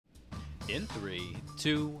In 3,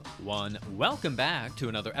 2, 1, welcome back to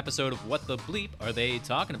another episode of What the Bleep Are They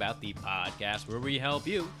Talking About, the podcast where we help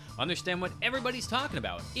you understand what everybody's talking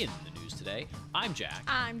about in the news today. I'm Jack.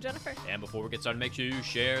 I'm Jennifer. And before we get started, make sure you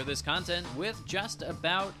share this content with just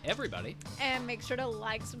about everybody. And make sure to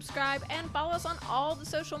like, subscribe, and follow us on all the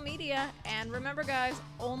social media. And remember, guys,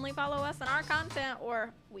 only follow us on our content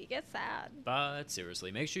or we get sad. But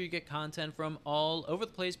seriously, make sure you get content from all over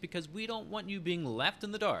the place because we don't want you being left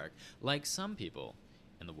in the dark like some people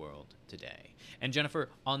in the world today. And Jennifer,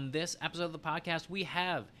 on this episode of the podcast, we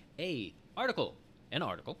have an article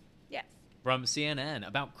Yes. from CNN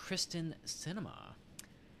about Kyrsten Sinema.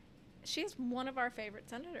 She's one of our favorite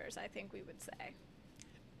senators, I think we would say.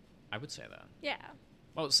 I would say that. Yeah.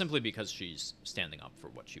 Well, simply because she's standing up for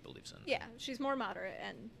what she believes in. Yeah, she's more moderate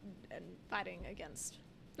and fighting against,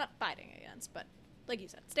 not fighting against, but like you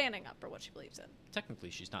said, standing up for what she believes in. Technically,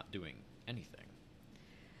 she's not doing anything.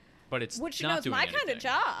 But it's Which she not knows doing my anything. kind of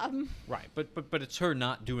job. Right, but it's her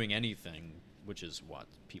not doing anything, which is what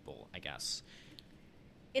people, I guess,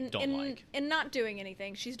 don't like. In not doing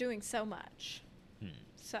anything, she's doing so much.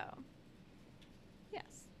 So,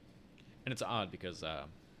 yes. And it's odd because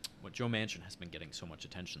what Joe Manchin has been getting so much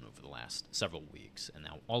attention over the last several weeks, and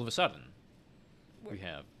now all of a sudden we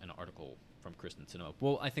have an article from Kyrsten Sinema.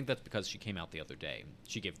 Well, I think that's because she came out the other day.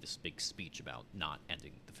 She gave this big speech about not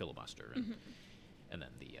ending the filibuster, and then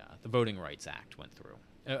the Voting Rights Act went through.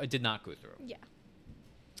 It did not go through. Yeah.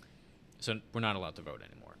 So we're not allowed to vote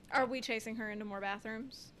anymore. Are we chasing her into more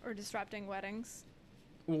bathrooms or disrupting weddings?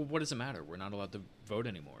 Well, what does it matter? We're not allowed to vote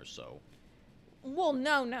anymore, so... Well,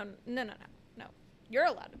 no. You're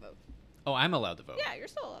allowed to vote. Oh, I'm allowed to vote? Yeah, you're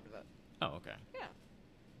still allowed to vote. Oh, okay. Yeah.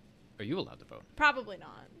 Are you allowed to vote? Probably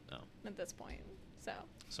not. No. At this point. So.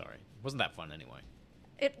 Sorry. Wasn't that fun anyway?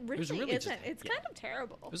 It really, really just- isn't. It's yeah. kind of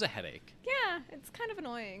terrible. It was a headache. Yeah, it's kind of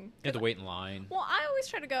annoying. You had to wait in line. Well, I always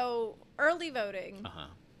try to go early voting. Uh-huh.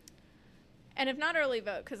 And if not early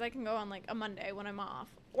vote, because I can go on like a Monday when I'm off.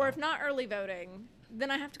 Or if not early voting,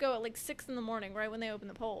 then I have to go at like 6 in the morning, right when they open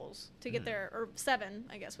the polls, to get there, or 7,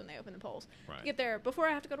 I guess, when they open the polls, Right. to get there before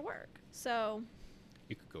I have to go to work. So,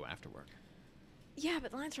 You could go after work. yeah,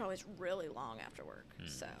 but lines are always really long after work.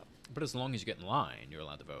 So, But as long as you get in line, you're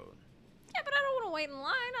allowed to vote. yeah, but I don't want to wait in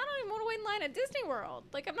line. I don't even want to wait in line at Disney World.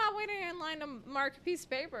 Like, I'm not waiting in line to mark a piece of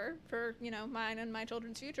paper for, mine and my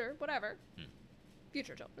children's future, whatever.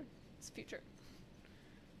 Future children. It's future.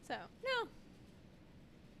 So, no.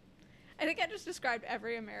 I think I just described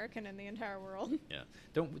every American in the entire world. Yeah.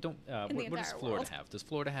 Don't. In the What does entire Florida world. have? Does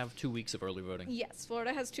Florida have 2 weeks of early voting? Yes,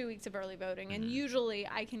 Florida has 2 weeks of early voting, and usually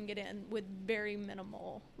I can get in with very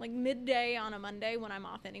minimal, like midday on a Monday when I'm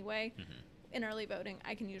off anyway. In early voting,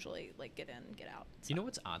 I can usually like get in and get out. You know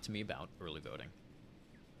what's odd to me about early voting?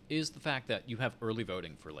 Is the fact that you have early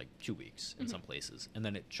voting for like 2 weeks in some places, and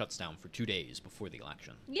then it shuts down for 2 days before the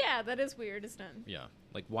election. Yeah, that is weird, isn't it? Yeah.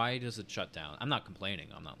 Like, why does it shut down? I'm not complaining.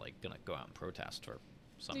 I'm not, like, going to go out and protest for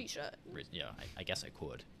some You should. reason. Yeah, I guess I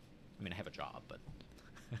could. I mean, I have a job, but...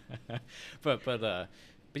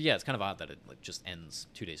 but yeah, it's kind of odd that it, like, just ends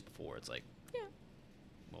 2 days before. It's like... Yeah.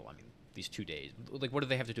 Well, I mean, these 2 days... Like, what do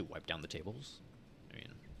they have to do? Wipe down the tables? I mean...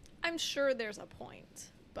 I'm sure there's a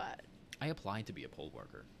point, but I applied to be a poll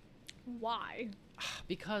worker. why?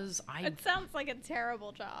 Because It sounds like a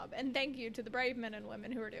terrible job, and thank you to the brave men and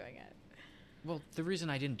women who are doing it. Well, the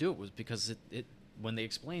reason I didn't do it was because it when they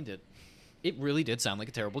explained it, it really did sound like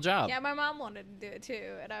a terrible job. Yeah, my mom wanted to do it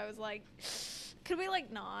too, and I was like, could we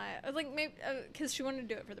like not? I was like, maybe, because she wanted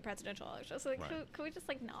to do it for the presidential election. I was like, Right. could we just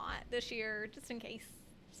like not this year, just in case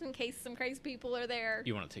some crazy people are there.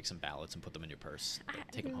 You want to take some ballots and put them in your purse,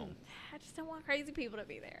 take them home. I just don't want crazy people to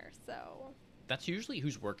be there, so. That's usually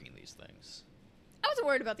who's working these things. I wasn't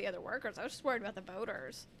worried about the other workers. I was just worried about the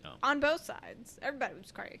voters. Oh. On both sides. Everybody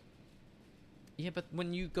was crazy. Yeah, but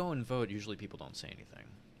when you go and vote, usually people don't say anything.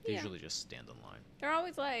 They Yeah. usually just stand in line. They're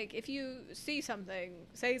always like, if you see something,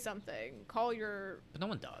 say something, call your... But no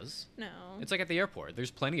one does. No. It's like at the airport. There's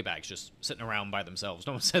plenty of bags just sitting around by themselves.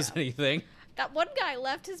 No one says anything. That one guy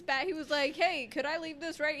left his bag. He was like, hey, could I leave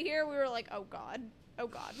this right here? We were like, oh, God.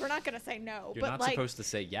 We're not going to say no. You're but not like, supposed to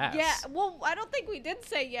say yes. Yeah, well, I don't think we did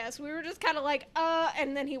say yes. We were just kind of like,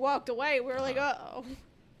 and then he walked away. We were like, uh-oh.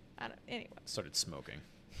 Anyway, Started smoking.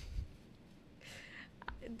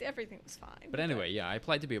 everything was fine. But anyway, yeah, I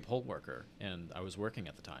applied to be a poll worker, and I was working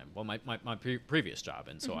at the time. Well, my previous job,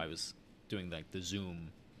 and so I was doing like the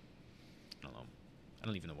Zoom. I don't know. I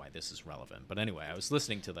don't even know why this is relevant, but anyway, I was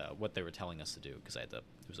listening to what they were telling us to do because it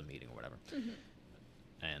was a meeting or whatever,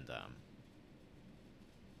 and it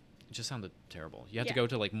just sounded terrible. You had to go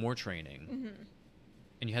to like more training,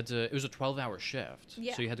 And you had to, it was a 12-hour shift.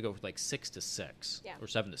 Yeah. So you had to go like 6 to 6. Yeah. Or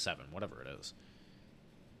 7 to 7, whatever it is.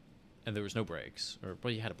 And there was no breaks. Or,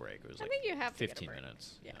 well, you had a break. It was I like think you have to get a 15 break.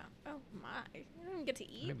 minutes. Yeah. Oh my! You don't even get to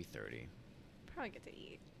eat. Maybe 30. Probably get to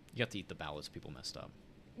eat. You got to eat the ballots people messed up.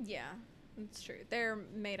 Yeah, that's true. They're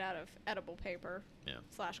made out of edible paper. Yeah.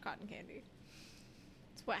 / cotton candy.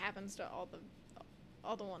 It's what happens to all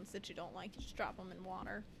the ones that you don't like. You just drop them in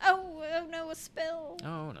water. Oh no, a spill.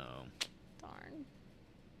 Oh, no. Darn.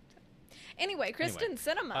 Anyway, Kristen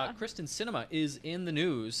Sinema. Kristen Sinema is in the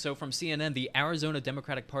news. So from CNN, the Arizona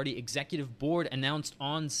Democratic Party Executive Board announced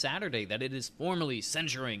on Saturday that it is formally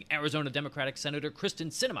censuring Arizona Democratic Senator Kristen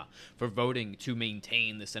Sinema for voting to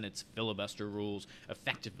maintain the Senate's filibuster rules,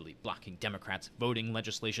 effectively blocking Democrats' voting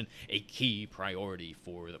legislation, a key priority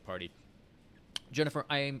for the party. Jennifer,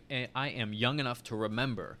 I am young enough to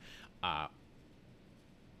remember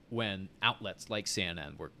when outlets like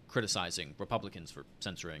CNN were criticizing Republicans for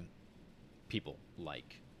censoring people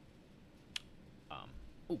like,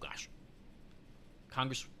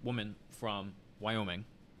 Congresswoman from Wyoming,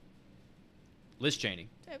 Liz Cheney.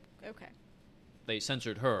 Okay. They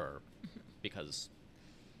censored her because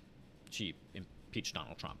she impeached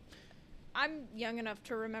Donald Trump. I'm young enough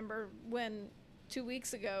to remember when 2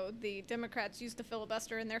 weeks ago the Democrats used the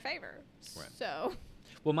filibuster in their favor. Right. So.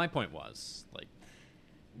 Well, my point was, like,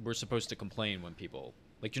 we're supposed to complain when people,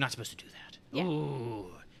 like, you're not supposed to do that. Yeah. Ooh.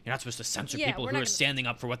 You're not supposed to censor Yeah, people we're who not are gonna- standing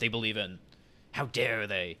up for what they believe in. How dare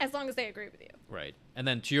they? As long as they agree with you. Right. And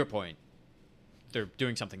then to your point, they're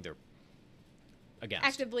doing something they're against.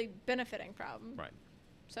 Actively benefiting from. Right.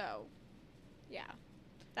 So, yeah.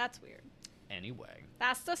 That's weird. Anyway.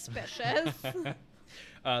 That's suspicious.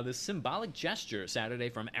 The symbolic gesture Saturday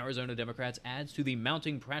from Arizona Democrats adds to the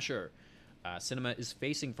mounting pressure Sinema is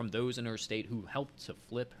facing from those in her state who helped to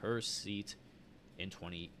flip her seat in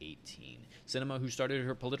 2018. Sinema, who started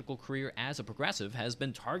her political career as a progressive, has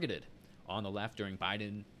been targeted on the left during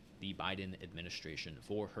the Biden administration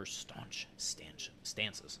for her staunch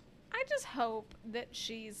stances. I just hope that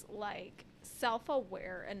she's like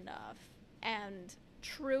self-aware enough and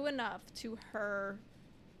true enough to her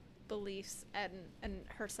beliefs and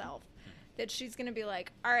herself that she's going to be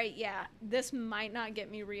like, all right, yeah, this might not get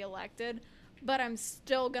me reelected, but I'm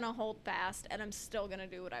still going to hold fast and I'm still going to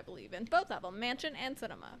do what I believe in. Both of them, Manchin and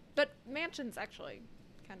Sinema. But Manchin's actually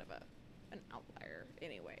kind of an outlier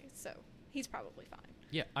anyway, so he's probably fine.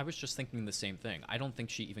 Yeah, I was just thinking the same thing. I don't think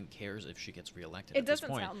she even cares if she gets reelected It at this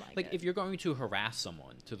doesn't point. sound like it. If you're going to harass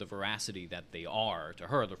someone to the veracity that they are to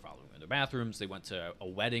her, they're following in their bathrooms. They went to a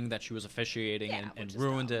wedding that she was officiating Yeah, and which is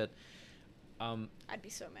ruined dumb. it. I'd be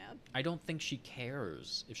so mad. I don't think she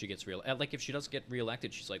cares if she gets reelected. Like, if she does get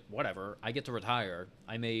reelected, she's like, whatever, I get to retire.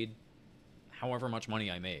 I made however much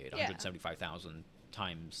money I made, Yeah. 175,000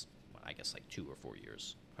 times, I guess, like 2 or 4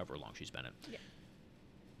 years, however long she's been in. Yeah.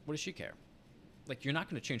 What does she care? Like, you're not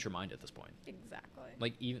going to change her mind at this point. Exactly.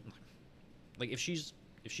 Like, even, like, if she's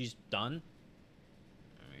done,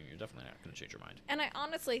 I mean, you're definitely not going to change her mind. And I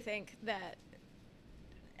honestly think that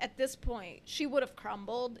at this point, she would have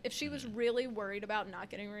crumbled if she was really worried about not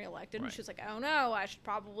getting reelected. Right. And she was like, oh no, I should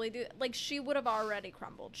probably do it. Like, she would have already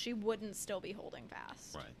crumbled. She wouldn't still be holding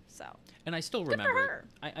fast. Right. So, And I still for remember,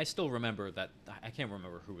 her. I still remember that, I can't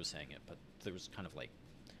remember who was saying it, but there was kind of like,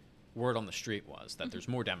 word on the street was that there's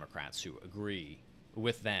more Democrats who agree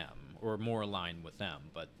with them or more aligned with them,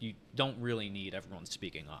 but you don't really need everyone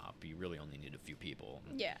speaking up. You really only need a few people.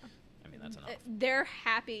 yeah. I mean, that's enough. They're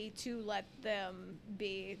happy to let them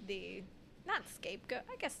be the, not scapegoat,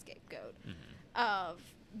 I guess scapegoat, of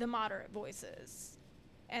the moderate voices.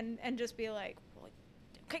 And just be like, well,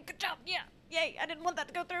 okay, good job, yeah, yay, I didn't want that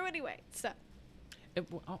to go through anyway. So,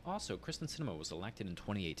 Also, Kristen Sinema was elected in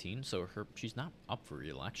 2018, so she's not up for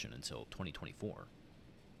re-election until 2024.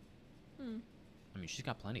 I mean, she's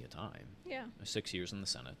got plenty of time. yeah, 6 years in the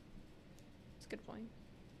Senate. that's a good point.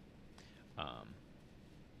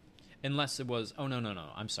 Unless it was, no,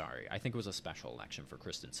 I'm sorry. I think it was a special election for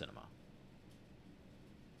Kristen Sinema.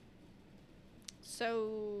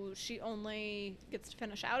 So she only gets to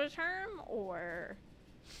finish out a term, or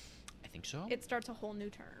I think so. it starts a whole new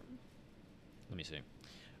term? Let me see.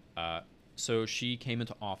 So she came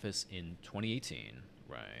into office in 2018,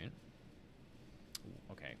 right?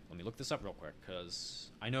 Okay, let me look this up real quick, because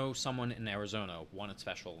I know someone in Arizona won a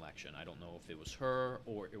special election. I don't know if it was her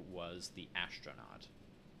or it was the astronaut.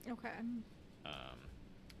 Okay.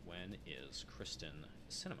 When is Kristen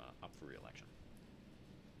Sinema up for re-election?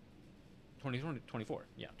 2024.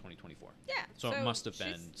 Yeah, 2024. Yeah. So it must have she's-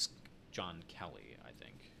 been John Kelly, I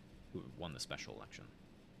think, who won the special election.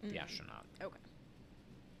 The astronaut. Okay.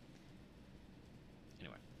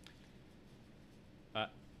 Anyway.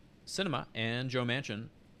 Sinema and Joe Manchin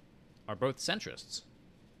are both centrists.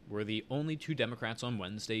 Were the only two Democrats on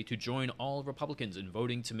Wednesday to join all Republicans in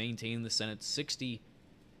voting to maintain the Senate's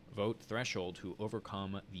 60-vote threshold to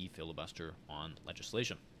overcome the filibuster on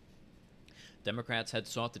legislation. Democrats had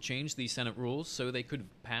sought to change the Senate rules so they could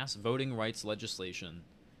pass voting rights legislation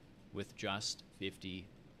with just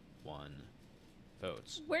 51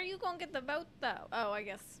 votes. Where are you going to get the vote, though? Oh, I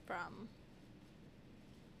guess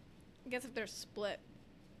if they're split.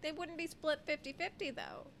 They wouldn't be split 50-50,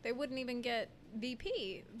 though. They wouldn't even get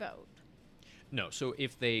VP vote. No, so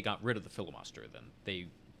if they got rid of the filibuster, then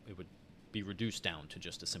it would be reduced down to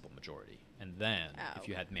just a simple majority. And then, if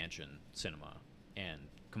you had Manchin, Sinema, and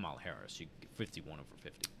Kamala Harris, you get 51 over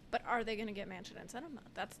 50. But are they going to get Manchin and Sinema?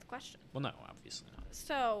 That's the question. Well, no, obviously not.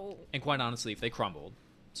 So... And quite honestly, if they crumbled,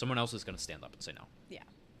 someone else is going to stand up and say no. Yeah.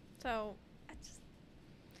 So,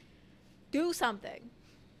 do something.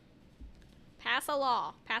 Pass a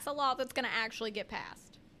law. Pass a law that's going to actually get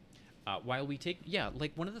passed. While we take... Yeah,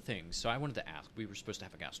 like one of the things... So I wanted to ask... We were supposed to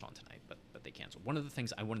have a guest on tonight, but they canceled. One of the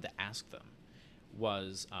things I wanted to ask them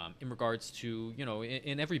was in regards to,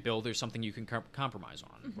 in every bill, there's something you can compromise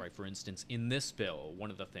on, mm-hmm. right? For instance, in this bill,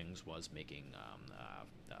 one of the things was making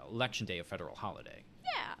Election Day a federal holiday.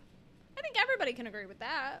 Yeah. I think everybody can agree with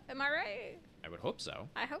that. Am I right? I would hope so.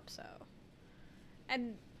 I hope so.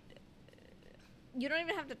 And you don't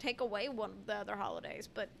even have to take away one of the other holidays,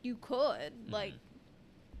 but you could, mm-hmm.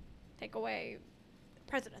 Take away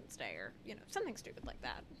President's Day or, something stupid like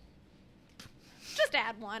that. Just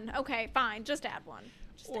add one. Okay, fine. Just add one.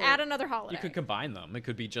 Just add another holiday. You could combine them. It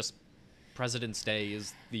could be just President's Day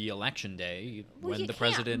is the election day when the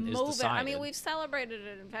president is decided. I mean, we've celebrated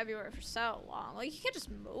it in February for so long. Like, you can't just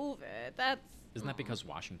move it. Isn't that because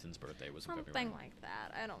Washington's birthday was in February? Something like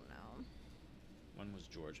that. I don't know. When was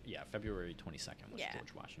George? Yeah, February 22nd was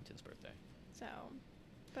George Washington's birthday. So,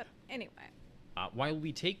 but anyway. While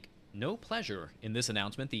we take no pleasure in this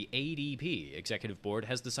announcement, the ADP Executive Board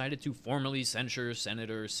has decided to formally censure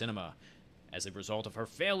Senator Sinema as a result of her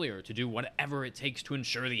failure to do whatever it takes to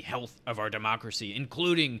ensure the health of our democracy,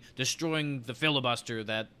 including destroying the filibuster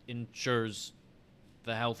that ensures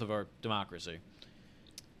the health of our democracy.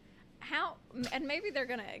 How, and maybe they're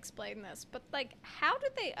going to explain this, but, how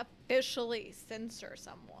did they officially censor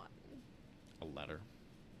someone? A letter.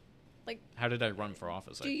 How did I run for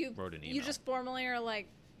office? I wrote an email. You just formally are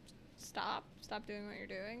stop doing what you're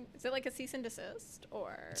doing? Is it like a cease and desist,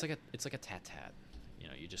 or? It's like a tat-tat.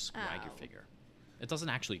 You just wag your finger. It doesn't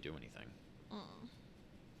actually do anything.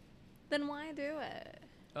 Then why do it?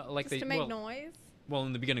 Just to make noise? Well,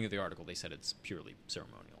 in the beginning of the article, they said it's purely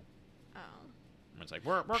ceremonial. Oh. And it's like,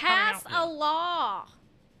 we're pass coming out. a law.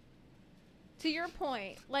 To your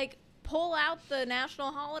point, pull out the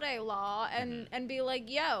national holiday law and be like,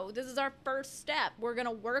 yo, this is our first step. We're going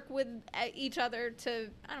to work with each other to,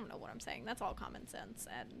 I don't know what I'm saying. That's all common sense.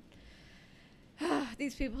 And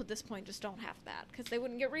these people at this point just don't have that because they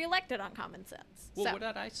wouldn't get reelected on common sense. Well, what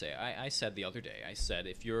did I say? I said the other day,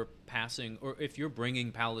 if you're passing or if you're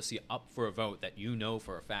bringing policy up for a vote that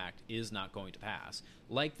for a fact is not going to pass,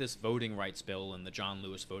 like this voting rights bill and the John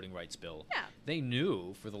Lewis voting rights bill, they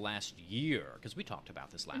knew for the last year, because we talked about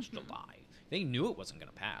this last July, they knew it wasn't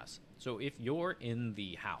going to pass. So if you're in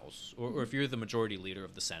the House or if you're the majority leader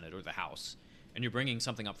of the Senate or the House and you're bringing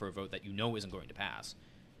something up for a vote that isn't going to pass,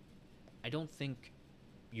 I don't think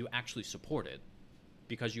you actually support it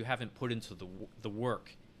because you haven't put into the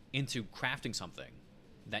work into crafting something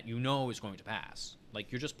that is going to pass.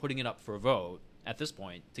 You're just putting it up for a vote at this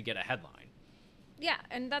point to get a headline. Yeah,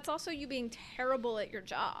 and that's also you being terrible at your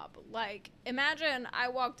job. Imagine I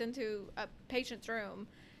walked into a patient's room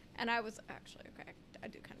and I was actually, okay, I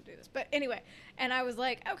do kind of do this. But anyway, and I was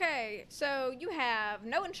like, okay, so you have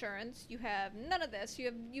no insurance, you have none of this, you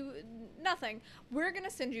have nothing. We're going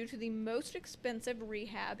to send you to the most expensive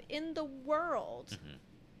rehab in the world. Mm-hmm.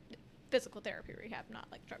 Physical therapy rehab, not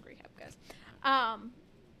drug rehab, guys.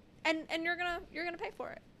 And you're going to pay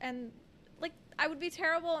for it. And I would be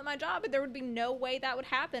terrible at my job, but there would be no way that would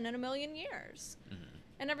happen in a million years. Mm-hmm.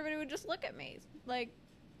 And everybody would just look at me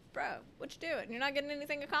bro, what you doing? You're not getting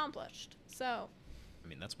anything accomplished. So I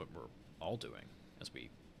mean, that's what we're all doing as we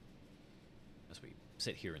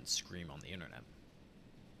sit here and scream on the internet.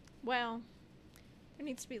 Well, there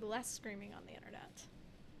needs to be less screaming on the internet.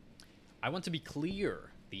 I want to be clear.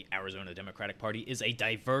 The Arizona Democratic Party is a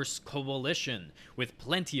diverse coalition with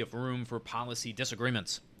plenty of room for policy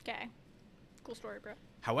disagreements. Okay. Cool story, bro.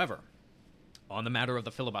 However, on the matter of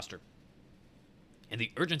the filibuster and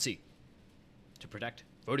the urgency to protect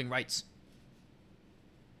voting rights,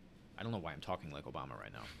 I don't know why I'm talking like Obama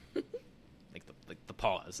right now. the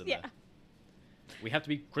pause and We have to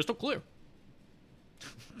be crystal clear.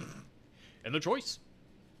 And the choice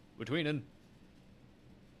between an...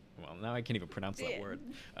 Well, now I can't even pronounce that word.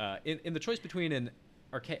 In the choice between an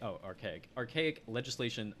archaic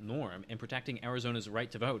legislation norm and protecting Arizona's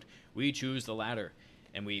right to vote, we choose the latter,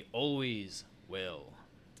 and we always will.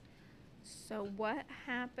 So what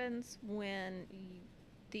happens when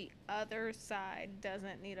the other side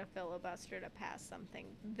doesn't need a filibuster to pass something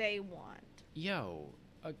they want? Yo,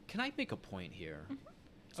 can I make a point here? Mm-hmm.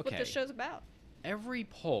 That's what this show's about. Every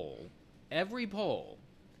poll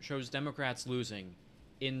shows Democrats losing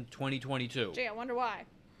in 2022. Gee, I wonder why.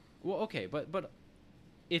 Well, okay, but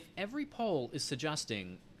if every poll is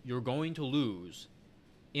suggesting you're going to lose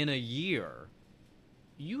in a year,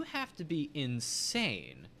 you have to be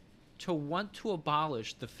insane to want to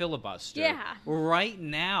abolish the filibuster right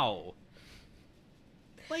now.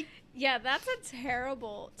 Like, yeah, that's a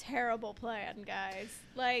terrible, terrible plan, guys.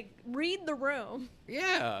 Like, read the room.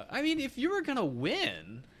 Yeah, I mean, if you were gonna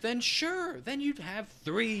win, then sure, then you'd have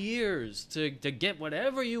 3 years to get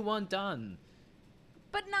whatever you want done.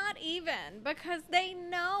 But not even, because they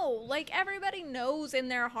know, like, everybody knows in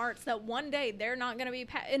their hearts that one day they're not going to be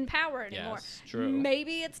in power anymore. Yes, true.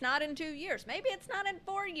 Maybe it's not in 2 years. Maybe it's not in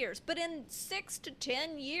 4 years. But in 6 to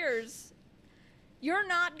 10 years, you're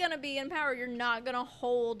not going to be in power. You're not going to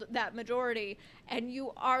hold that majority. And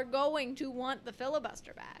you are going to want the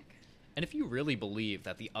filibuster back. And if you really believe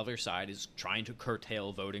that the other side is trying to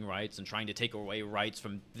curtail voting rights and trying to take away rights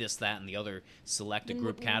from this, that, and the other selected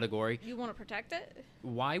group category... You want to protect it?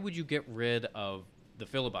 Why would you get rid of the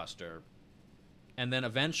filibuster and then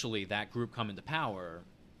eventually that group come into power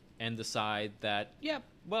and decide that, yeah,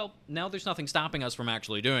 well, now there's nothing stopping us from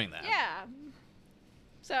actually doing that? Yeah.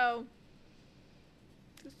 So,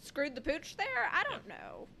 screwed the pooch there? I don't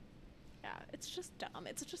know. Yeah, it's just dumb.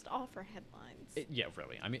 It's just all for headlines. Yeah,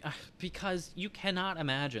 really. I mean, because you cannot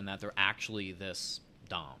imagine that they're actually this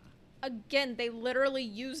dumb. Again, they literally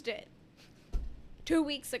used it 2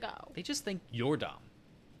 weeks ago. They just think you're dumb.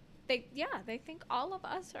 They think all of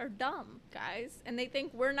us are dumb, guys. And they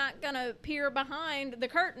think we're not going to peer behind the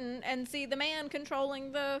curtain and see the man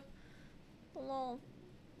controlling the little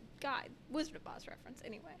guy. Wizard of Oz reference,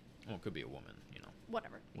 anyway. Well, it could be a woman, you know.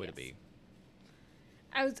 Whatever. Way to be.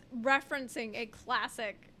 I was referencing a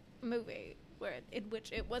classic movie in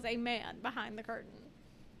which it was a man behind the curtain.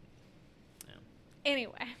 Yeah.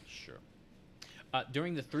 Anyway. Sure.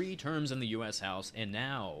 During the 3 terms in the U.S. House and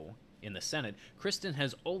now in the Senate, Kristen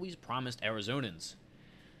has always promised Arizonans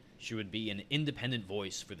she would be an independent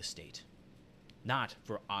voice for the state, not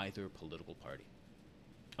for either political party.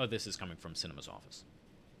 Oh, this is coming from Sinema's office.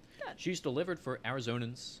 Good. She's delivered for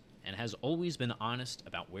Arizonans and has always been honest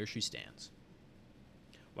about where she stands.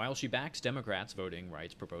 While she backs Democrats' voting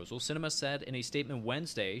rights proposal, Sinema said in a statement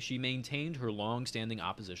Wednesday she maintained her long-standing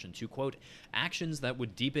opposition to, quote, actions that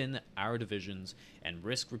would deepen our divisions and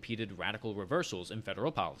risk repeated radical reversals in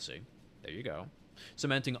federal policy. There you go.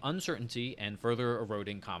 Cementing uncertainty and further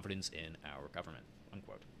eroding confidence in our government,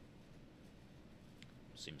 unquote.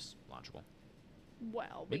 Seems logical.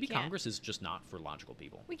 Well, maybe Congress is just not for logical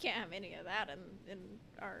people. We can't have any of that in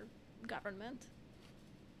our government.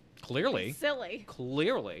 Clearly. Silly.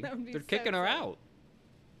 Clearly. They're kicking her out.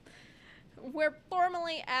 We're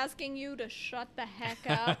formally asking you to shut the heck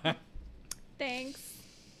up. Thanks.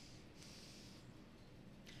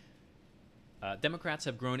 Democrats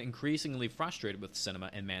have grown increasingly frustrated with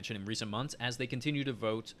Sinema and Manchin in recent months as they continue to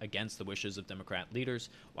vote against the wishes of Democrat leaders,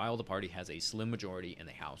 while the party has a slim majority in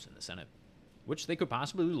the House and the Senate, which they could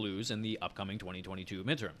possibly lose in the upcoming 2022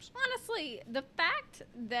 midterms. Honestly, the fact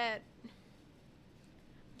that...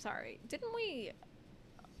 Sorry, didn't we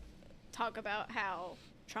talk about how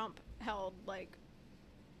Trump held, like,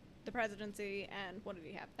 the presidency and what did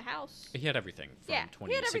he have? The House? He had everything from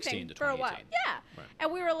 2016 to 2018. For a while. Yeah. Right.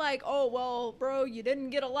 And we were like, oh, well, bro, you didn't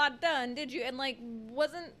get a lot done, did you? And, like,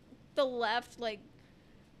 wasn't the left like,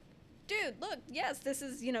 dude, look, yes, this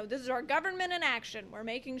is, this is our government in action. We're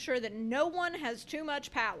making sure that no one has too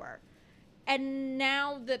much power. And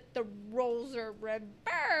now that the roles are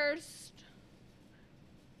reversed,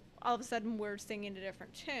 all of a sudden we're singing a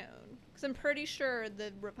different tune. Because I'm pretty sure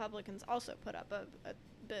the Republicans also put up a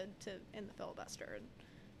bid to end the filibuster and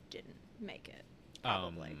didn't make it,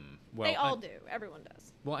 probably. They all do. Everyone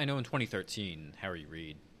does. Well, I know in 2013, Harry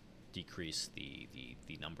Reid decreased the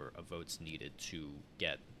number of votes needed to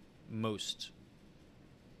get most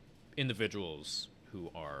individuals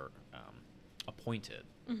who are appointed,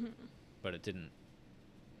 but it didn't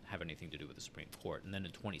have anything to do with the Supreme Court. And then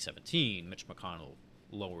in 2017, Mitch McConnell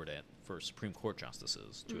lowered it for Supreme Court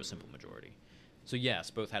justices to a simple majority. So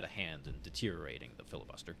yes, both had a hand in deteriorating the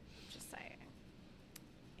filibuster. Just saying.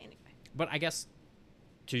 But I guess,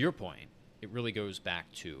 to your point, it really goes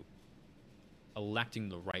back to electing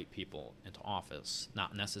the right people into office,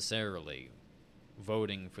 not necessarily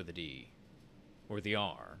voting for the D or the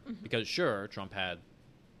R. Mm-hmm. Because, sure, Trump had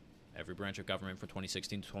every branch of government from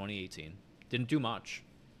 2016 to 2018. Didn't do much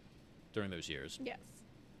during those years. Yes.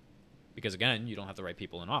 Because, again, you don't have the right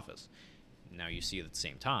people in office. Now you see at the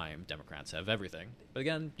same time, Democrats have everything. But,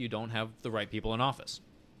 again, you don't have the right people in office.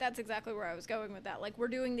 That's exactly where I was going with that. Like, we're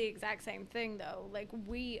doing the exact same thing, though. Like,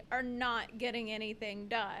 we are not getting anything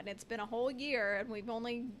done. It's been a whole year, and we've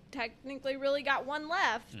only technically really got one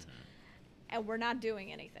left, Mm-hmm. and we're not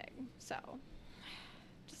doing anything. So,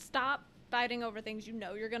 just stop fighting over things you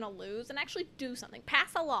know you're going to lose and actually do something. Pass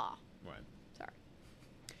a law. Right. Sorry.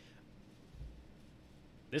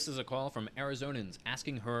 This is a call from Arizonans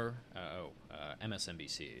asking her...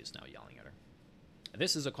 MSNBC is now yelling at her.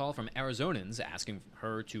 This is a call from Arizonans asking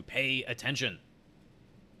her to pay attention,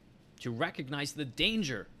 to recognize the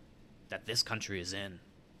danger that this country is in,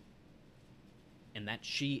 and that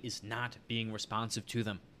she is not being responsive to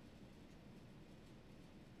them.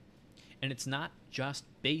 And it's not just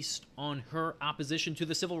based on her opposition to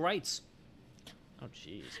the civil rights. Oh,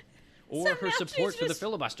 jeez. Or So her now support she's for the just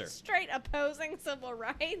filibuster. Straight opposing civil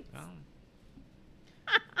rights. Oh,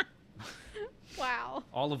 Wow.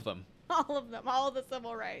 all of them. All of them. All of the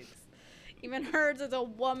civil rights. Even hers is a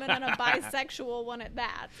woman and a bisexual one at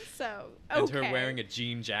that. So, okay. And her wearing a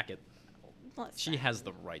jean jacket. Listen. She has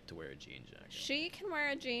the right to wear a jean jacket. She can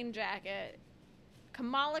wear a jean jacket.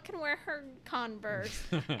 Kamala can wear her Converse.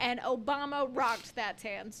 And Obama rocked that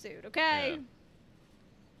tan suit, okay?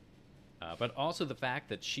 Yeah. But also the fact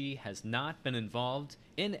that she has not been involved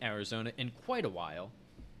in Arizona in quite a while,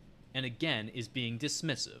 and again is being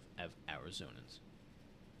dismissive of Arizonans.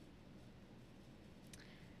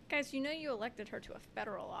 Guys, you know you elected her to a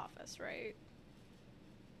federal office, right?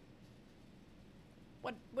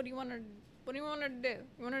 What do you want her to do?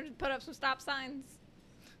 You want her to put up some stop signs?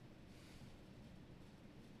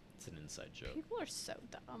 It's an inside joke. People are so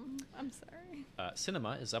dumb. I'm sorry.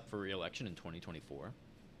 Sinema is up for re-election in 2024.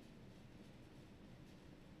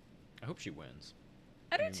 I hope she wins.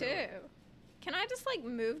 I do mean, too. really. Can I just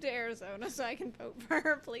move to Arizona so I can vote for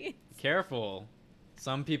her, please? Careful.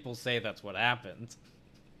 Some people say that's what happened.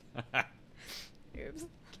 Oops.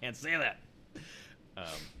 Can't say that.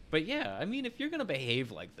 But yeah, I mean, if you're gonna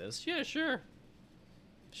behave like this, yeah, sure.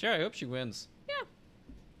 Sure, I hope she wins. Yeah.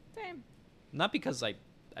 Same. Not because I'm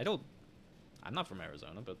not from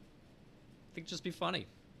Arizona, but I think it'd just be funny.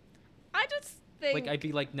 I just think Like, I'd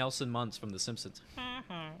be like Nelson Muntz from The Simpsons.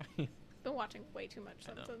 been watching way too much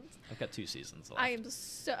I know. Simpsons. I've got 2 seasons left.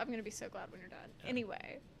 I'm gonna be so glad when you're done. Yeah.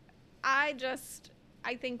 Anyway, I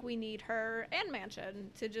think we need her and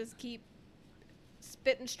Manchin to just keep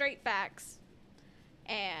spitting straight facts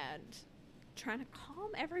and trying to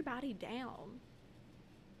calm everybody down.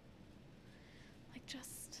 Like,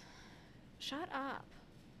 just shut up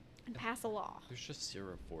and pass a law. There's just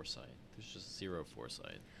zero foresight.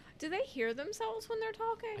 Do they hear themselves when they're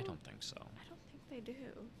talking? I don't think so. I don't think they do.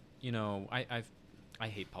 You know, I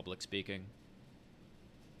hate public speaking.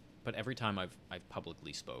 But every time I've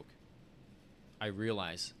publicly spoke, I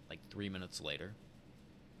realize, 3 minutes later,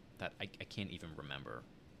 that I can't even remember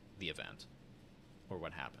the event or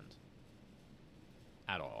what happened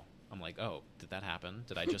at all. I'm like, oh, did that happen?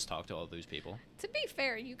 Did I just talk to all those people? To be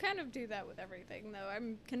fair, you kind of do that with everything, though.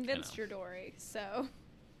 I'm convinced you're Dory, so...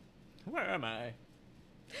 Where am I?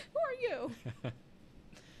 Who are you?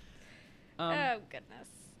 Oh, goodness.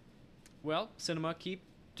 Well, Sinema, keep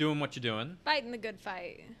doing what you're doing. Fighting the good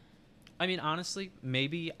fight. I mean, honestly,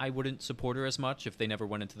 maybe I wouldn't support her as much if they never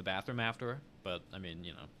went into the bathroom after her. But, I mean,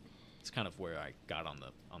 it's kind of where I got on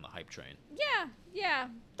the hype train. Yeah.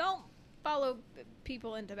 Don't follow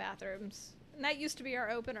people into bathrooms. And that used to be our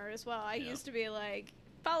opener as well. I used to be like,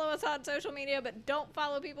 follow us on social media, but don't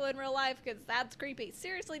follow people in real life because that's creepy.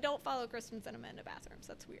 Seriously, don't follow Kristen Sinema into bathrooms.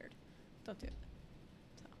 That's weird. Don't do it.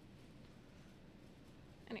 So,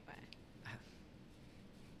 anyway.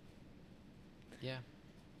 Yeah.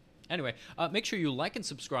 Anyway, make sure you like and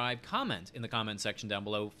subscribe, comment in the comment section down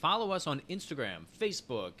below. Follow us on Instagram,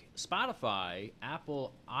 Facebook, Spotify,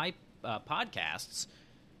 Apple Podcasts.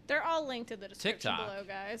 They're all linked in the description TikTok. below,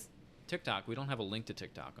 guys. TikTok, we don't have a link to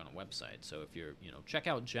TikTok on our website. So if you're, check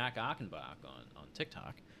out Jack Achenbach on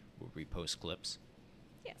TikTok, where we post clips.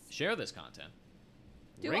 Yes. Share this content.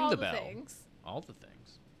 Do Ring all the the bell. things. All the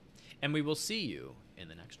things. And we will see you in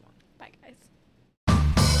the next one. Bye, guys.